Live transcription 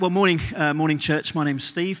Well, morning, church. My name's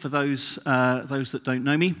Steve. For those that don't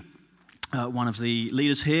know me, one of the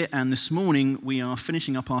leaders here. And this morning we are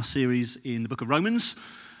finishing up our series in the book of Romans.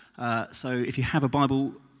 So if you have a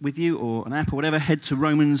Bible with you or an app or whatever, head to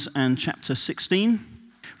Romans and chapter 16.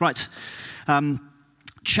 Right,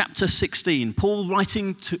 chapter 16. Paul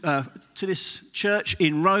writing to this church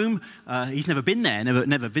in Rome. He's never been there,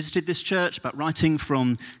 never visited this church, but writing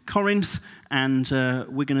from Corinth. And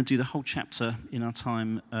we're going to do the whole chapter in our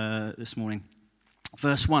time this morning.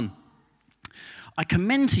 Verse 1. I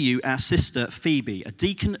commend to you our sister Phoebe, a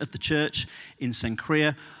deacon of the church in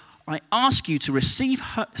Cenchrea. I ask you to receive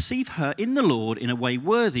her in the Lord in a way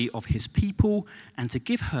worthy of his people, and to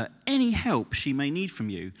give her any help she may need from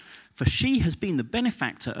you. For she has been the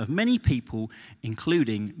benefactor of many people,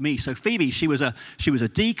 including me. So Phoebe, she was a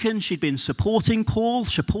deacon. She'd been supporting Paul,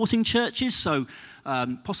 supporting churches. So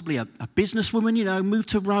possibly a businesswoman, moved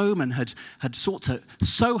to Rome and had sought to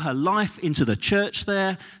sow her life into the church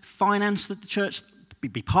there, finance the church,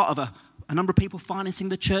 be part of a number of people financing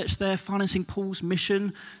the church there, financing Paul's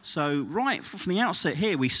mission. So right from the outset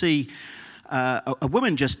here, we see a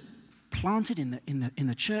woman just planted in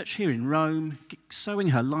the church here in Rome, sowing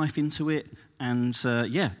her life into it, and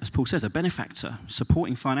as Paul says, a benefactor,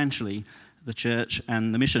 supporting financially the church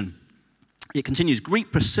and the mission. It continues,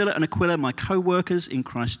 greet Priscilla and Aquila, my co-workers in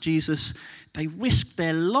Christ Jesus. They risked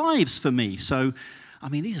their lives for me. So,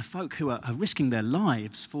 these are folk who are risking their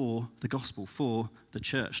lives for the gospel, for the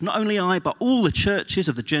church. Not only I, but all the churches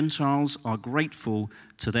of the Gentiles are grateful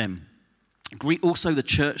to them. Greet also the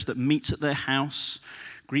church that meets at their house.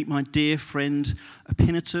 Greet my dear friend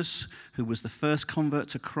Epaenetus, who was the first convert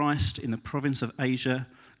to Christ in the province of Asia.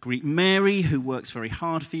 Greet Mary, who works very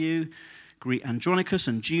hard for you. Greet Andronicus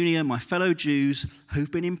and Junia, my fellow Jews,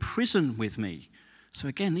 who've been in prison with me. So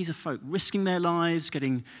again, these are folk risking their lives,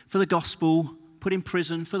 getting for the gospel, put in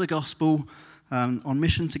prison for the gospel, on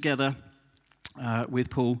mission together with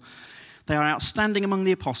Paul. They are outstanding among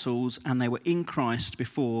the apostles, and they were in Christ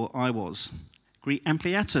before I was. Greet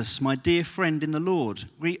Ampliatus, my dear friend in the Lord.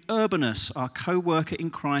 Greet Urbanus, our co-worker in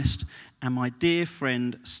Christ, and my dear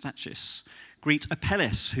friend Stachys. Greet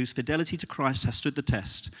Apelles, whose fidelity to Christ has stood the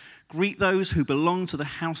test. Greet those who belong to the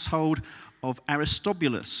household of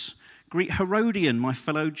Aristobulus. Greet Herodion, my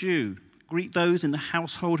fellow Jew. Greet those in the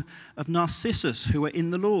household of Narcissus, who are in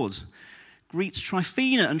the Lord. Greet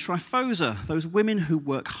Tryphena and Tryphosa, those women who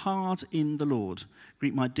work hard in the Lord.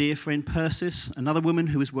 Greet my dear friend Persis, another woman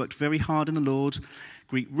who has worked very hard in the Lord.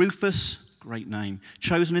 Greet Rufus, great name,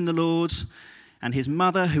 chosen in the Lord, and his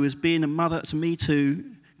mother, who has been a mother to me too.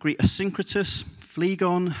 Greet Asyncritus,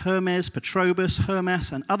 Phlegon, Hermes, Petrobus,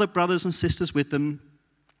 Hermas, and other brothers and sisters with them.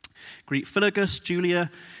 Greet Philogus,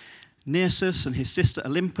 Julia, Nereus, and his sister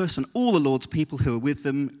Olympus, and all the Lord's people who are with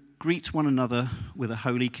them. Greet one another with a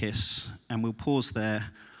holy kiss. And we'll pause there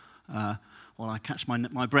while I catch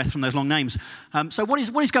my breath from those long names. So what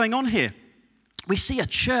is going on here? We see a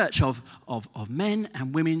church of men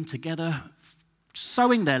and women together,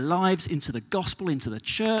 sowing their lives into the gospel, into the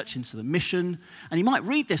church, into the mission. And you might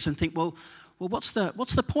read this and think, well, what's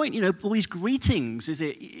the point? All these greetings. Is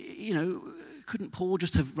it, couldn't Paul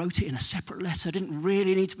just have wrote it in a separate letter? Didn't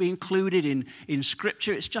really need to be included in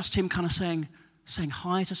Scripture. It's just him kind of saying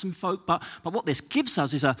hi to some folk. But what this gives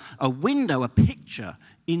us is a window, a picture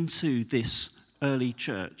into this early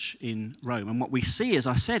church in Rome. And what we see, as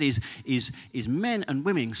I said, is men and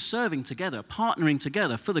women serving together, partnering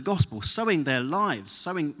together for the gospel, sowing their lives,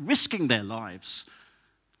 risking their lives,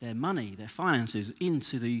 their money, their finances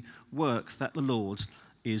into the work that the Lord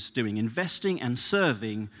is doing, investing and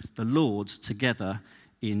serving the Lord together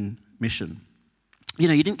in mission. You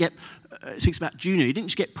didn't get, it speaks about Junia, you didn't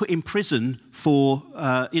just get put in prison for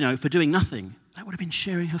doing nothing. That would have been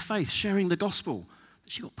sharing her faith, sharing the gospel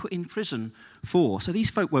that she got put in prison for. So these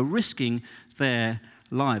folk were risking their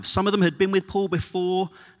lives. Some of them had been with Paul before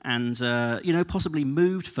and, possibly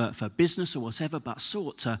moved for business or whatever, but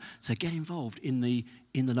sought to get involved in the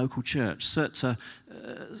local church, sought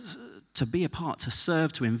to be a part, to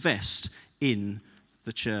serve, to invest in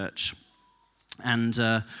the church.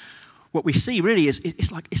 And what we see really is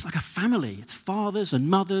it's like a family. It's fathers and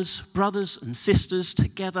mothers, brothers and sisters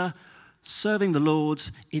together serving the Lord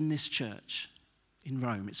in this church in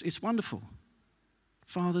Rome. It's wonderful.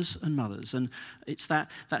 Fathers and mothers. And it's that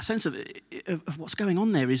sense of what's going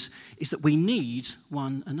on there is that we need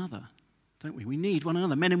one another, don't we? We need one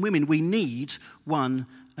another. Men and women, we need one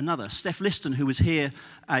another. Steph Liston, who was here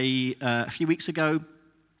a few weeks ago,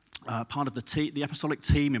 part of the apostolic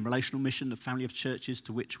team in Relational Mission, the family of churches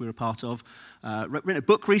to which we're a part of. Written a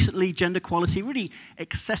book recently, Gender Equality, really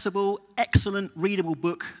accessible, excellent, readable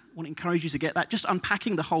book. I want to encourage you to get that. Just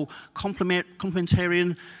unpacking the whole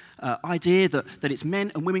complementarian idea that it's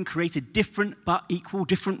men and women created different but equal,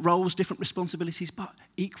 different roles, different responsibilities, but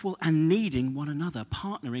equal and needing one another,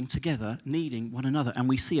 partnering together, needing one another. And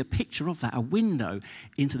we see a picture of that, a window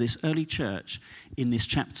into this early church in this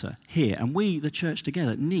chapter here. And we, the church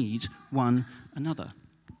together, need one another.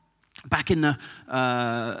 Back in the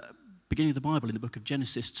beginning of the Bible, in the book of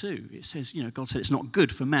Genesis 2, it says, God said it's not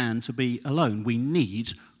good for man to be alone. We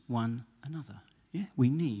need one another. Yeah, we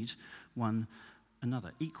need one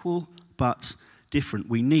another. Equal but different.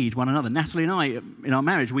 We need one another. Natalie and I, in our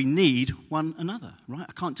marriage, we need one another, right?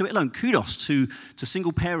 I can't do it alone. Kudos to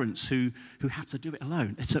single parents who have to do it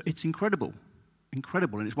alone. It's incredible.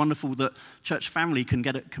 Incredible, and it's wonderful that church family can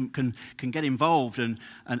get involved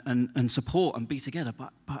and support and be together.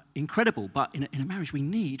 But incredible. But in a marriage, we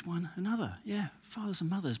need one another. Yeah, fathers and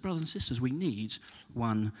mothers, brothers and sisters, we need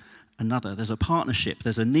one another. There's a partnership.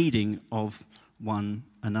 There's a needing of one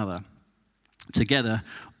another together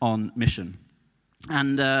on mission.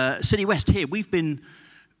 And City West here, we've been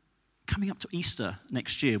coming up to Easter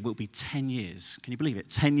next year. Will be 10 years. Can you believe it?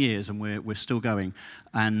 10 years, and we're still going.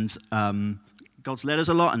 And God's led us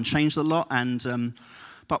a lot and changed a lot. And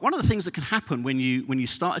but one of the things that can happen when you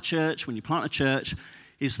start a church, when you plant a church,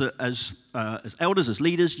 is that as elders, as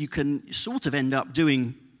leaders, you can sort of end up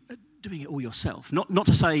doing it all yourself. Not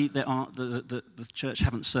to say that the church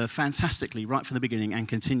haven't served fantastically right from the beginning and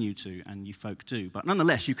continue to, and you folk do. But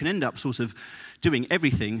nonetheless, you can end up sort of doing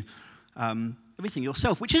everything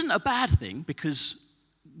yourself, which isn't a bad thing because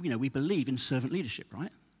we believe in servant leadership,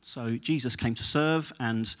 right? So Jesus came to serve,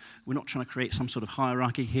 and we're not trying to create some sort of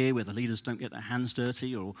hierarchy here where the leaders don't get their hands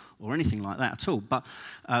dirty or anything like that at all. But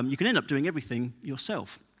you can end up doing everything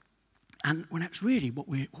yourself. And when that's really what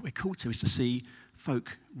we're called to is to see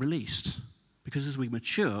folk released. Because as we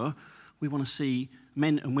mature, we want to see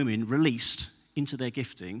men and women released into their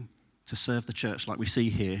gifting to serve the church like we see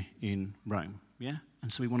here in Rome. Yeah?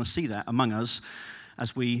 And so we want to see that among us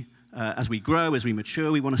as we grow, as we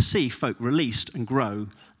mature. We want to see folk released and grow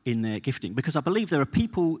in their gifting. Because I believe there are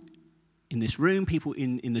people in this room, people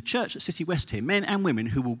in the church at City West here, men and women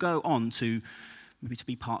who will go on to maybe to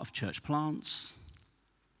be part of church plants,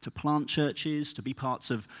 to plant churches, to be parts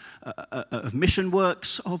of mission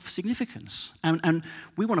works of significance. And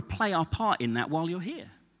we want to play our part in that while you're here.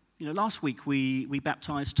 Last week we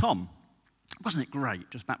baptized Tom. Wasn't it great,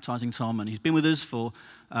 just baptizing Tom? And he's been with us for,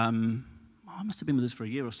 must have been with us for a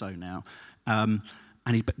year or so now. And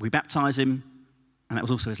we baptized him, and that was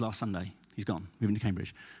also his last Sunday. He's gone, moving to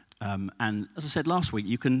Cambridge. And as I said last week,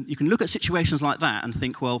 you can look at situations like that and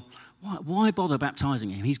think, well, why bother baptizing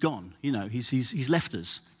him? He's gone. He's left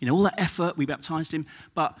us. All that effort, we baptized him,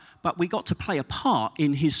 but we got to play a part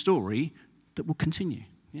in his story that will continue.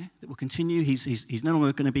 Yeah, that will continue. He's no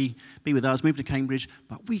longer going to be with us, moved to Cambridge,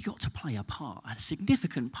 but we got to play a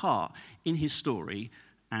significant part in his story,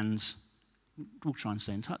 and we'll try and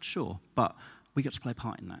stay in touch, sure, but we get to play a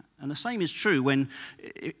part in that. And the same is true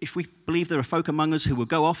if we believe there are folk among us who will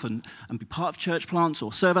go off and be part of church plants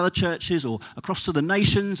or serve other churches or across to the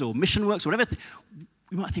nations or mission works or whatever.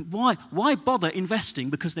 We might think, why bother investing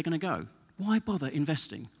because they're going to go? Why bother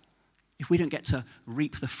investing if we don't get to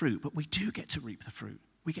reap the fruit? But we do get to reap the fruit.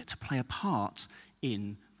 We get to play a part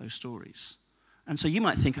in those stories. And so you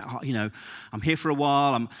might think, I'm here for a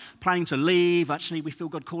while, I'm planning to leave, actually we feel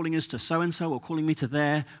God calling us to so-and-so or calling me to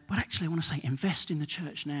there. But actually I want to say, invest in the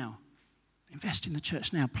church now. Invest in the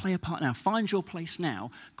church now, play a part now, find your place now,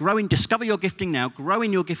 discover your gifting now, grow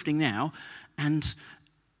in your gifting now, and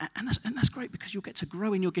that's great because you'll get to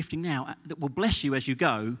grow in your gifting now that will bless you as you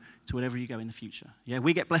go to wherever you go in the future. Yeah,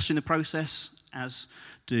 we get blessed in the process, as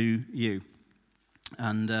do you.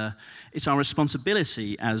 And it's our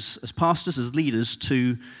responsibility as pastors, as leaders,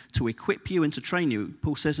 to equip you and to train you.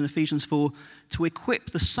 Paul says in Ephesians 4, to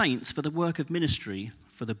equip the saints for the work of ministry,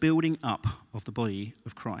 for the building up of the body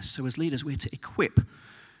of Christ. So as leaders, we're to equip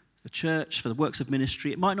the church for the works of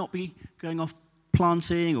ministry. It might not be going off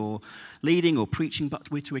planting or leading or preaching, but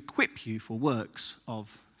we're to equip you for works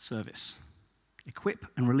of service. Equip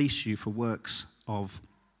and release you for works of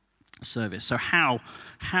service. So how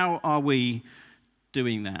are we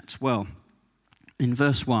doing that? Well, in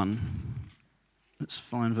verse 1, let's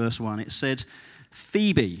find verse 1. It said,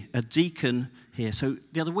 Phoebe, a deacon here. So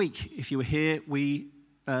the other week, if you were here, we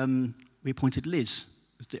appointed Liz.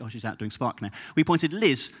 Oh, she's out doing Spark now. We appointed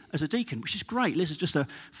Liz as a deacon, which is great. Liz is just a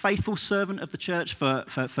faithful servant of the church for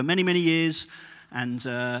many, many years. And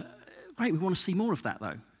great, we want to see more of that,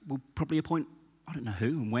 though. we'll probably appoint, I don't know who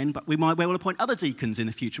and when, but we might well appoint other deacons in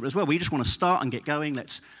the future as well. We just want to start and get going.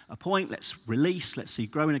 Let's appoint, let's release, let's see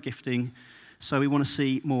growing a gifting. So we want to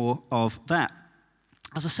see more of that.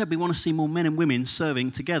 As I said, we want to see more men and women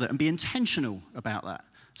serving together and be intentional about that.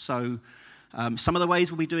 So some of the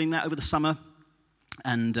ways we'll be doing that over the summer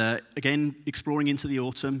and again, exploring into the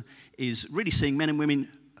autumn is really seeing men and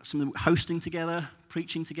women, some of them hosting together,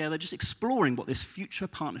 preaching together, just exploring what this future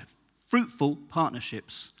fruitful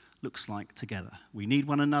partnerships looks like together. We need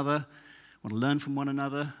one another, want to learn from one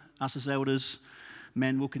another. Us as elders,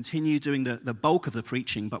 men will continue doing the bulk of the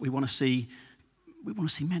preaching, but we want to see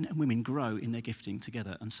men and women grow in their gifting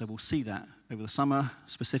together. And so we'll see that over the summer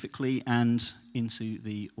specifically and into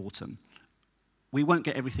the autumn. We won't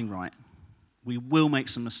get everything right. We will make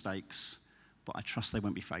some mistakes, but I trust they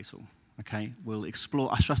won't be fatal. Okay? We'll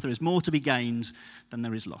explore. I trust there is more to be gained than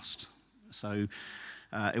there is lost. So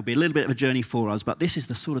it'll be a little bit of a journey for us, but this is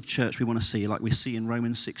the sort of church we want to see, like we see in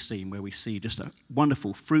Romans 16, where we see just a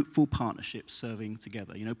wonderful, fruitful partnership serving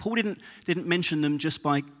together. You know, Paul didn't mention them just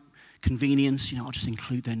by convenience. You know, I'll just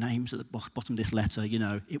include their names at the bottom of this letter. You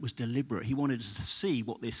know, it was deliberate. He wanted us to see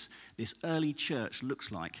what this early church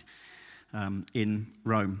looks like in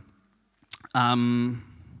Rome.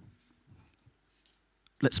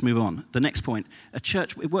 Let's move on. The next point, a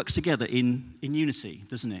church, it works together in unity,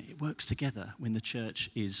 doesn't it? It works together when the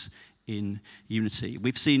church is in unity.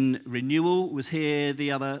 We've seen Renewal was here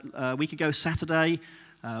the other week ago, Saturday,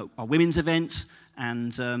 our women's event,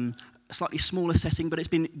 and a slightly smaller setting, but it's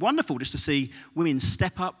been wonderful just to see women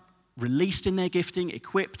step up, released in their gifting,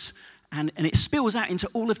 equipped, and it spills out into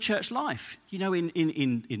all of church life. You know,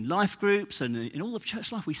 in life groups and in all of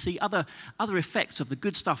church life, we see other effects of the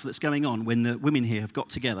good stuff that's going on when the women here have got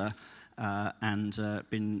together and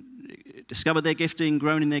been discovered their gifting,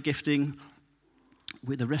 grown in their gifting.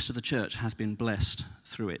 With the rest of the church has been blessed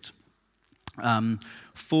through it.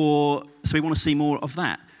 So we want to see more of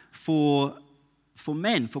that. For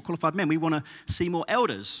men, for qualified men, we want to see more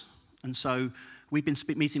elders. And so we've been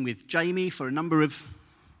meeting with Jamie for a number of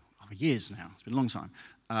years now. It's been a long time.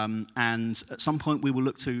 And at some point we will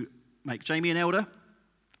look to make Jamie an elder.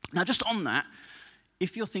 Now, just on that,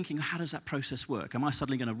 if you're thinking, how does that process work? Am I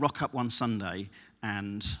suddenly going to rock up one Sunday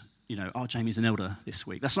and, you know, Jamie's an elder this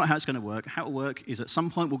week? That's not how it's going to work. How it will work is at some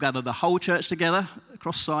point we'll gather the whole church together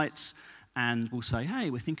across sites and we'll say, hey,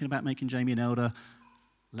 we're thinking about making Jamie an elder.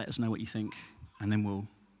 Let us know what you think. And then we'll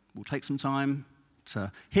take some time to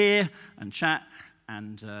hear and chat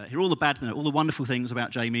and hear all the wonderful things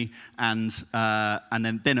about Jamie, and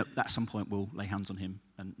then at some point we'll lay hands on him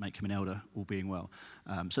and make him an elder, all being well.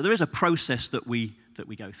 So there is a process that we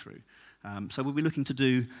go through. So we'll be looking to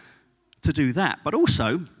do that. But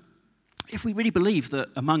also, if we really believe that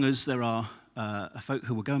among us there are folk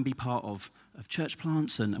who will go and be part of church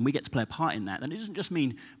plants, and we get to play a part in that, then it doesn't just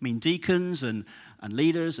mean deacons and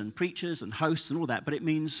leaders and preachers and hosts and all that, but it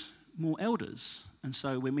means more elders. And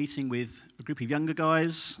so we're meeting with a group of younger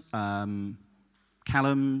guys,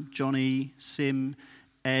 Callum, Johnny, Sim,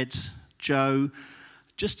 Ed, Joe,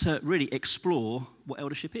 just to really explore what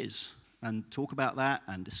eldership is and talk about that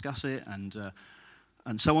and discuss it and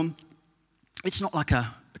so on. It's not like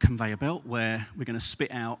a conveyor belt where we're going to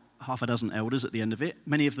spit out half a dozen elders at the end of it.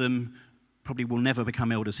 Many of them probably will never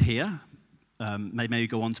become elders here. They may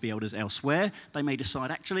go on to be elders elsewhere. They may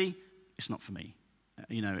decide, actually, it's not for me.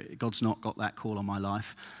 You know, God's not got that call on my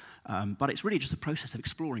life. But it's really just a process of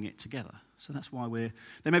exploring it together. So that's why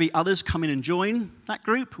there may be others come in and join that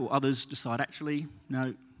group, or others decide, actually,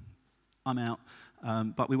 no, I'm out.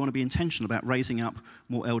 But we want to be intentional about raising up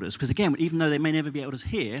more elders. Because again, even though they may never be elders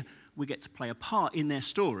here, we get to play a part in their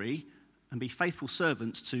story and be faithful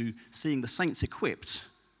servants to seeing the saints equipped,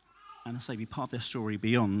 and I say be part of their story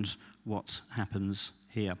beyond what happens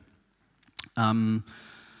here.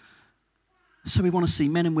 So we want to see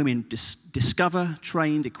men and women discover,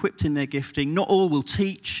 trained, equipped in their gifting. Not all will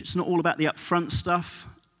teach. It's not all about the upfront stuff.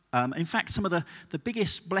 In fact, some of the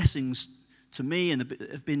biggest blessings to me and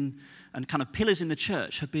have been, and kind of pillars in the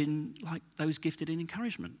church have been like those gifted in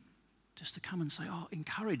encouragement. Just to come and say,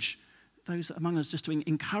 encourage those among us, just to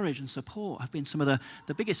encourage and support have been some of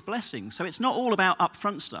the biggest blessings. So it's not all about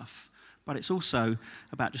upfront stuff, but it's also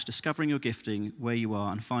about just discovering your gifting, where you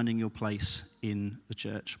are, and finding your place in the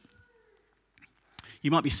church.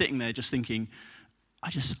 You might be sitting there just thinking, I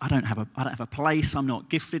don't have a place. I'm not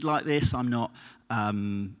gifted like this. I'm not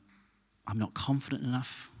confident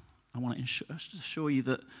enough. I want to assure you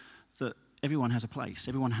that everyone has a place.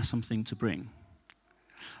 Everyone has something to bring.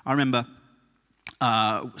 I remember,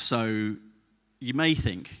 so you may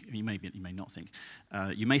not think,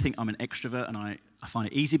 you may think I'm an extrovert and I find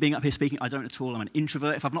it easy being up here speaking. I don't at all. I'm an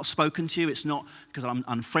introvert. If I've not spoken to you, it's not because I'm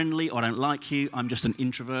unfriendly or I don't like you. I'm just an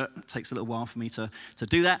introvert. It takes a little while for me to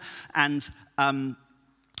do that. And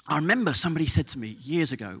I remember somebody said to me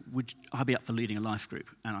years ago, would I be up for leading a life group?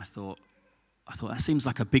 And I thought that seems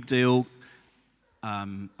like a big deal.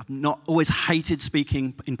 I've not always hated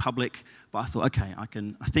speaking in public, but I thought, okay,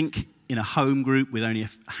 I think in a home group with only a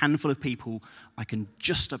handful of people, I can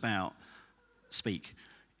just about speak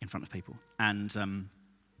in front of people. And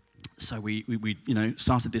so we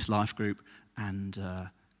started this life group, and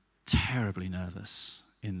terribly nervous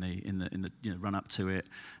in the run up to it.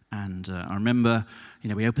 And I remember,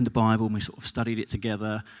 we opened the Bible and we sort of studied it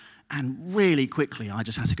together, and really quickly I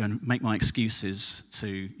just had to go and make my excuses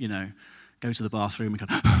to, go to the bathroom and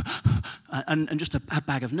go, and just a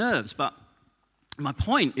bag of nerves. But my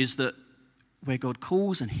point is that where God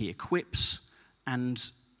calls and he equips, and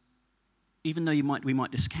even though we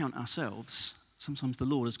might discount ourselves, sometimes the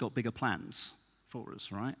Lord has got bigger plans for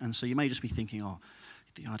us, right? And so you may just be thinking,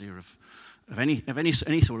 the idea of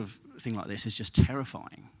any sort of thing like this is just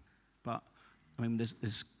terrifying. But I mean,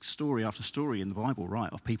 there's story after story in the Bible,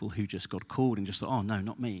 right, of people who just got called and just thought, oh no,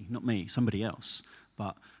 not me, somebody else.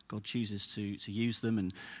 But God chooses to use them,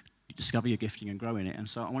 and you discover your gifting and grow in it. And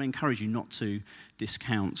so I want to encourage you not to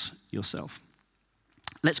discount yourself.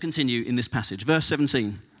 Let's continue in this passage. Verse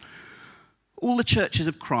 17. All the churches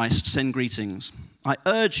of Christ send greetings. I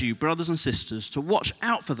urge you, brothers and sisters, to watch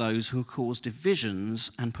out for those who cause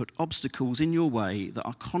divisions and put obstacles in your way that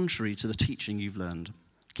are contrary to the teaching you've learned.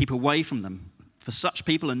 Keep away from them, for such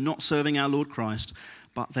people are not serving our Lord Christ,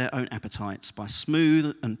 but their own appetites. By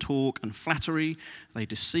smooth and talk and flattery, they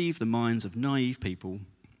deceive the minds of naive people.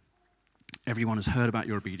 Everyone has heard about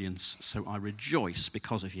your obedience, so I rejoice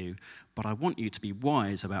because of you. But I want you to be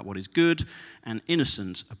wise about what is good and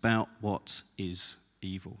innocent about what is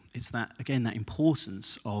evil. It's that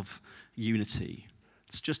importance of unity.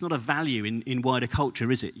 It's just not a value in wider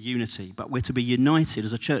culture, is it? Unity. But we're to be united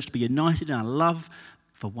as a church, to be united in our love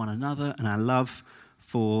for one another and our love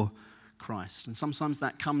for Christ. And sometimes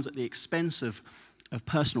that comes at the expense of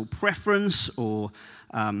personal preference or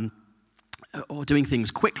doing things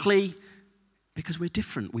quickly, because we're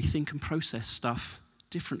different. We think and process stuff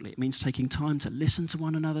differently. It means taking time to listen to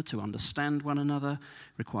one another, to understand one another.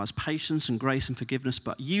 It requires patience and grace and forgiveness,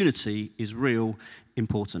 but unity is real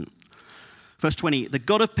important. Verse 20, the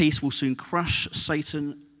God of peace will soon crush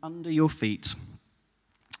Satan under your feet.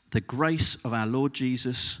 The grace of our Lord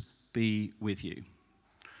Jesus be with you.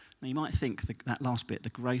 Now you might think that last bit, the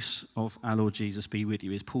grace of our Lord Jesus be with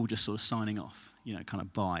you, is Paul just sort of signing off, kind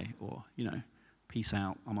of bye, or, peace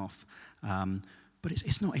out, I'm off. But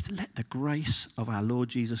it's not. It's let the grace of our Lord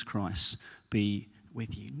Jesus Christ be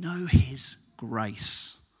with you. Know his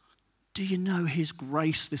grace. Do you know his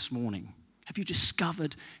grace this morning? Have you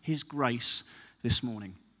discovered his grace this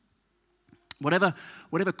morning? Whatever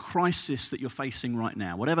crisis that you're facing right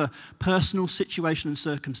now, whatever personal situation and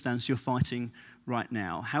circumstance you're fighting right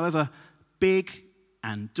now, however big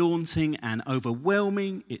and daunting and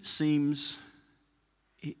overwhelming it seems,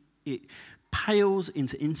 it pales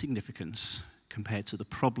into insignificance compared to the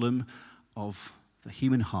problem of the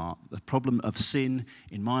human heart, the problem of sin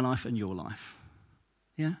in my life and your life.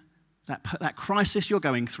 Yeah? That crisis you're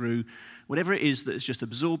going through, whatever it is that is just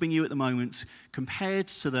absorbing you at the moment, compared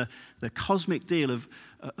to the cosmic deal of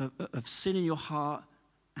sin in your heart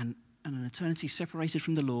and an eternity separated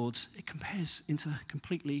from the Lord, it compares into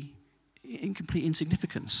complete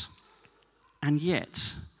insignificance. And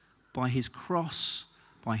yet, by his cross,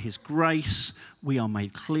 by his grace, we are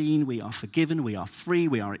made clean, we are forgiven, we are free,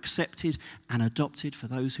 we are accepted and adopted for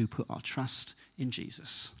those who put our trust in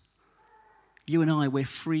Jesus. You and I, we're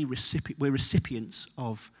we're recipients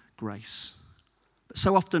of grace. But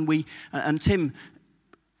so often and Tim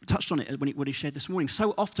touched on it when he shared this morning,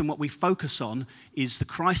 so often what we focus on is the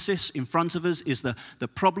crisis in front of us, is the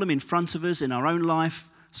problem in front of us in our own life.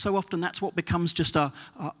 So often that's what becomes just all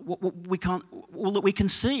that we can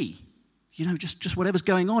see. Just whatever's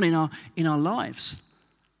going on in our lives.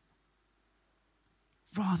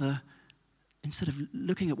 Rather, instead of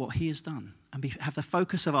looking at what he has done and have the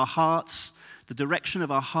focus of our hearts, the direction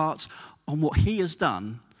of our hearts on what he has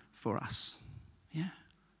done for us. Yeah?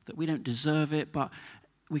 That we don't deserve it, but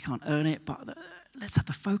we can't earn it, but let's have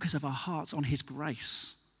the focus of our hearts on his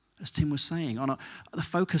grace. As Tim was saying, on the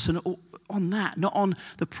focus on that, not on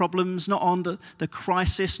the problems, not on the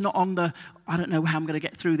crisis, not on I don't know how I'm going to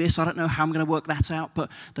get through this, I don't know how I'm going to work that out,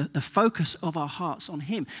 but the focus of our hearts on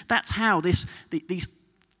him. That's how these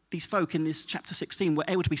these folk in this chapter 16 were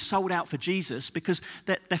able to be sold out for Jesus because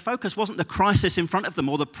their focus wasn't the crisis in front of them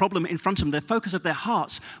or the problem in front of them. Their focus of their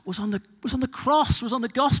hearts was on the cross, was on the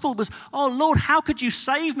gospel, was, oh Lord, how could you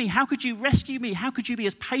save me? How could you rescue me? How could you be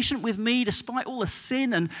as patient with me despite all the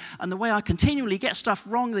sin and the way I continually get stuff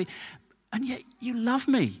wrong? And yet you love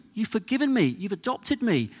me. You've forgiven me. You've adopted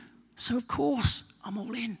me. So of course, I'm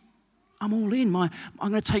all in. I'm all in. I'm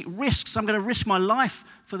going to take risks. I'm going to risk my life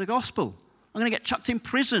for the gospel. I'm going to get chucked in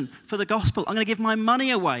prison for the gospel. I'm going to give my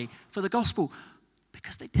money away for the gospel.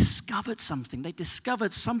 Because they discovered something. They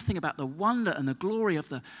discovered something about the wonder and the glory of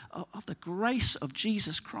the grace of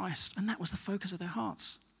Jesus Christ. And that was the focus of their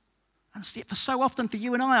hearts. And for so often for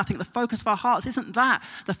you and I think the focus of our hearts isn't that.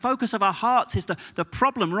 The focus of our hearts is the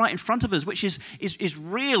problem right in front of us, which is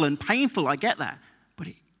real and painful. I get that. But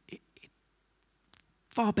it's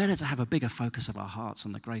far better to have a bigger focus of our hearts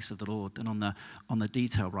on the grace of the Lord than on the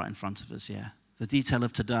detail right in front of us, yeah. The detail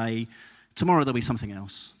of today. Tomorrow there'll be something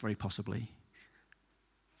else, very possibly.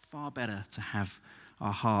 Far better to have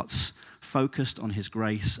our hearts focused on his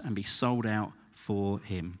grace and be sold out for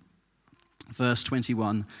him. Verse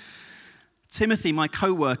 21, Timothy, my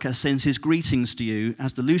co-worker, sends his greetings to you,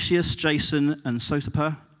 as do Lucius, Jason, and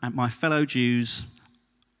Sosipater, and my fellow Jews.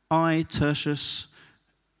 I, Tertius,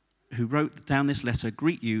 who wrote down this letter,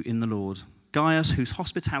 greet you in the Lord. Gaius, whose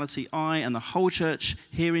hospitality I and the whole church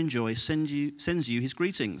here enjoy, sends you his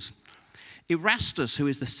greetings. Erastus, who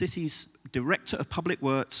is the city's director of public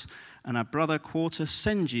works, and our brother Quartus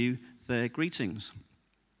send you their greetings.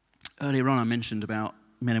 Earlier on I mentioned about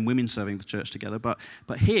men and women serving the church together, but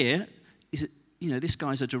here, this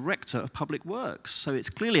guy's a director of public works, so it's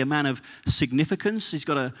clearly a man of significance. He's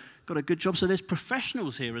got a good job. So there's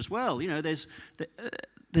professionals here as well.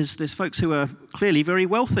 There's folks who are clearly very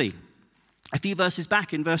wealthy. A few verses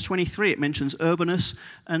back in verse 23, it mentions Urbanus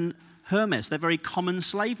and Hermes. They're very common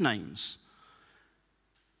slave names.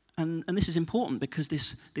 And this is important because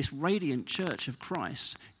this radiant church of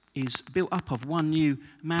Christ is built up of one new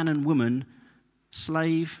man and woman,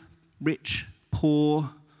 slave, rich, poor,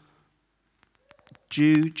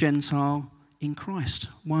 Jew, Gentile, in Christ.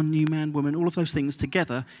 One new man, woman, all of those things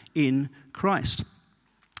together in Christ.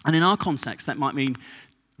 And in our context, that might mean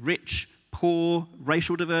rich, poor,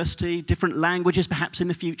 racial diversity, different languages perhaps in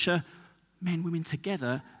the future, men, women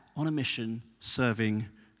together on a mission serving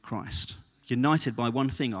Christ. United by one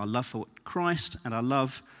thing, our love for Christ and our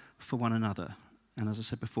love for one another. And as I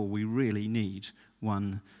said before, we really need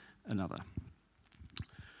one another.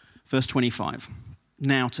 Verse 25.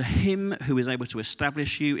 Now to him who is able to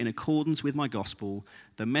establish you in accordance with my gospel,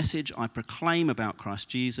 the message I proclaim about Christ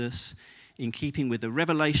Jesus, in keeping with the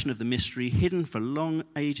revelation of the mystery hidden for long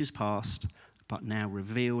ages past, but now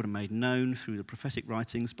revealed and made known through the prophetic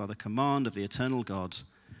writings by the command of the eternal God.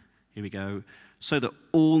 Here we go. So that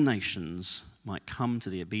all nations might come to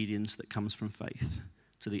the obedience that comes from faith.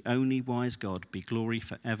 To the only wise God be glory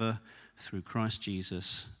forever through Christ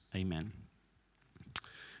Jesus. Amen.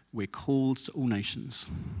 We're called to all nations,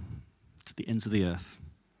 to the ends of the earth.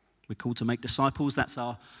 We're called to make disciples. That's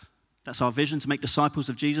our vision, to make disciples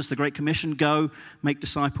of Jesus. The Great Commission, go, make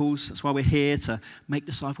disciples. That's why we're here, to make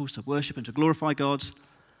disciples, to worship and to glorify God,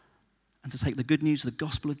 and to take the good news of the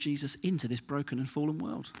gospel of Jesus into this broken and fallen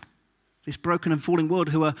world. This broken and fallen world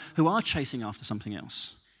who are chasing after something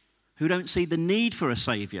else, who don't see the need for a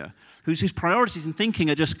saviour, whose priorities and thinking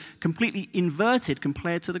are just completely inverted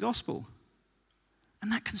compared to the gospel.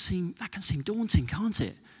 And that can seem daunting, can't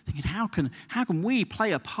it? Thinking, how can we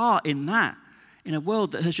play a part in that? In a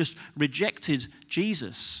world that has just rejected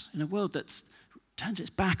Jesus, in a world that turns its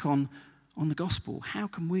back on the gospel, how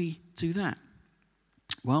can we do that?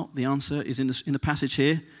 Well, the answer is in the passage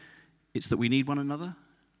here. It's that we need one another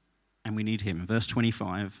and we need him. Verse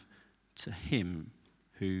 25, to him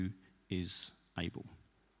who is able.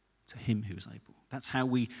 To him who is able. That's how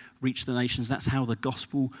we reach the nations. That's how the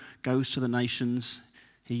gospel goes to the nations.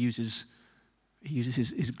 He uses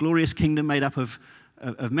his glorious kingdom made up of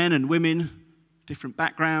men and women, different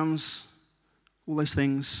backgrounds, all those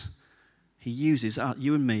things. He uses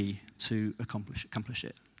you and me to accomplish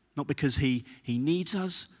it. Not because he needs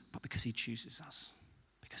us, but because he chooses us.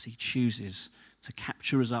 Because he chooses to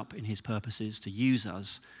capture us up in his purposes, to use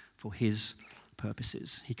us for his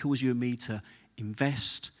purposes. He calls you and me to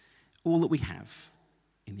invest all that we have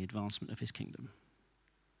in the advancement of his kingdom.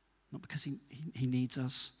 Not because he needs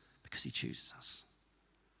us, because he chooses us.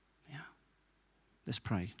 Yeah. Let's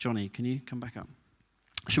pray. Johnny, can you come back up?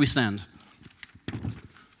 Shall we stand?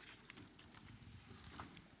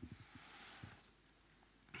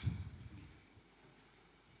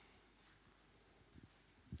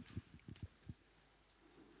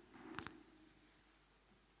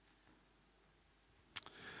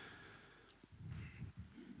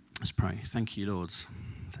 pray. Thank you, Lord.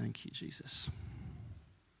 Thank you, Jesus.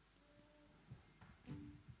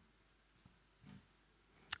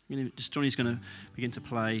 Johnny's going to begin to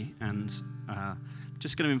play, and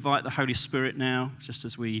just going to invite the Holy Spirit now, just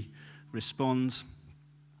as we respond.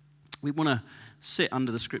 We want to sit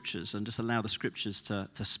under the Scriptures and just allow the Scriptures to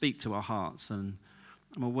speak to our hearts. And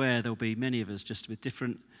I'm aware there'll be many of us just with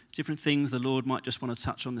different things the Lord might just want to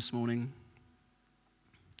touch on this morning.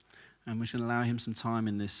 And we're going to allow him some time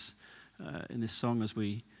in this song as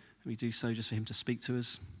we do so, just for him to speak to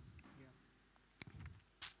us.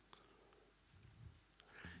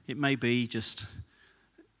 It may be just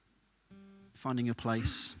finding your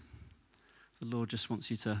place. The Lord just wants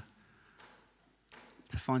you to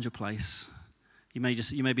find your place. You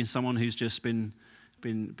may be someone who's just been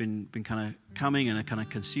kind of coming and a kind of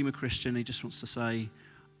consumer Christian. He just wants to say,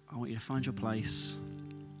 I want you to find your place.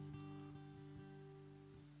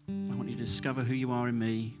 I want you to discover who you are in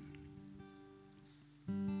me.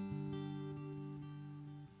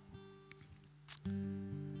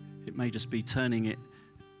 It may just be turning it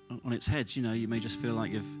on its head. You know, you may just feel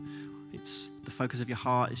like it's the focus of your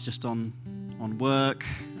heart is just on work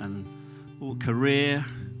and career.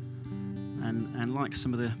 And like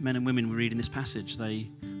some of the men and women we read in this passage, they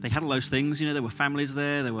had all those things. You know, there were families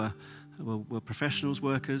there, there were professionals,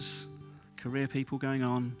 workers, career people going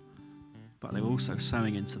on, but they were also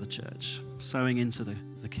sowing into the church, sowing into the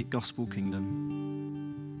gospel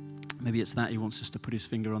kingdom. Maybe it's that he wants us to put his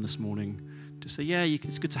finger on this morning, to say, yeah,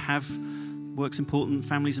 it's good to have, work's important,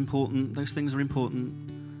 family's important, those things are important,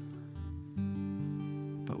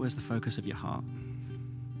 but where's the focus of your heart?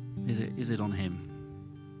 Is it on him?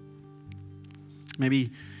 Maybe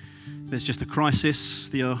there's just a crisis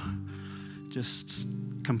that you're just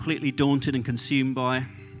completely daunted and consumed by.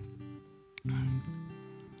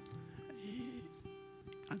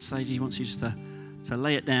 I'd say he wants you just to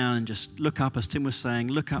lay it down and just look up, as Tim was saying,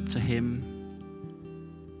 look up to him.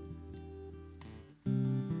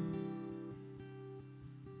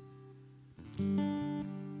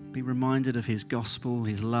 Be reminded of his gospel,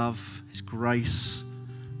 his love, his grace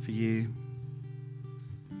for you.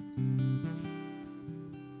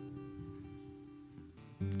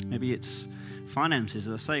 Maybe it's finances.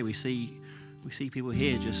 As I say, we see people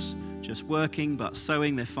here just working but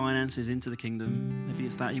sowing their finances into the kingdom. Maybe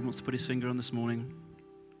it's that he wants to put his finger on this morning.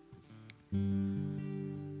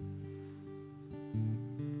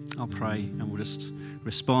 I'll pray and we'll just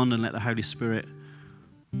respond and let the Holy Spirit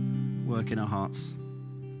work in our hearts.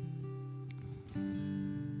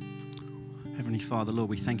 Heavenly Father, Lord,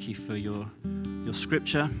 we thank you for your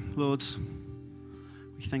scripture, Lord.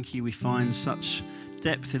 We thank you we find such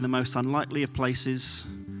depth in the most unlikely of places,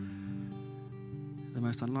 the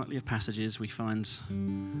most unlikely of passages. We find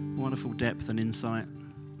wonderful depth and insight.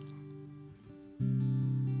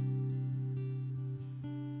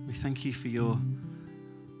 We thank you for your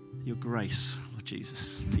grace, Lord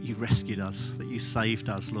Jesus, that you rescued us, that you saved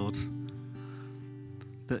us, Lord,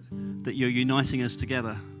 that you're uniting us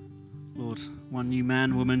together, Lord, one new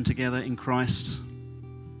man, woman together in Christ.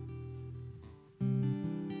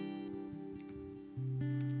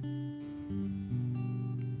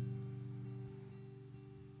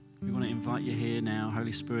 We want to invite you here now.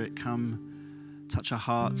 Holy Spirit, come touch our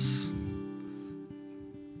hearts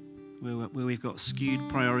where we've got skewed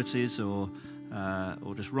priorities or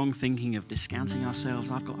just wrong thinking of discounting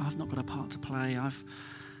ourselves. I've not got a part to play. I've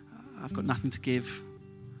got nothing to give.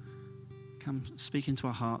 Come speak into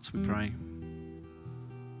our hearts, we pray.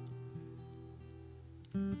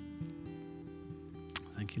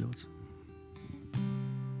 Thank you, Lord.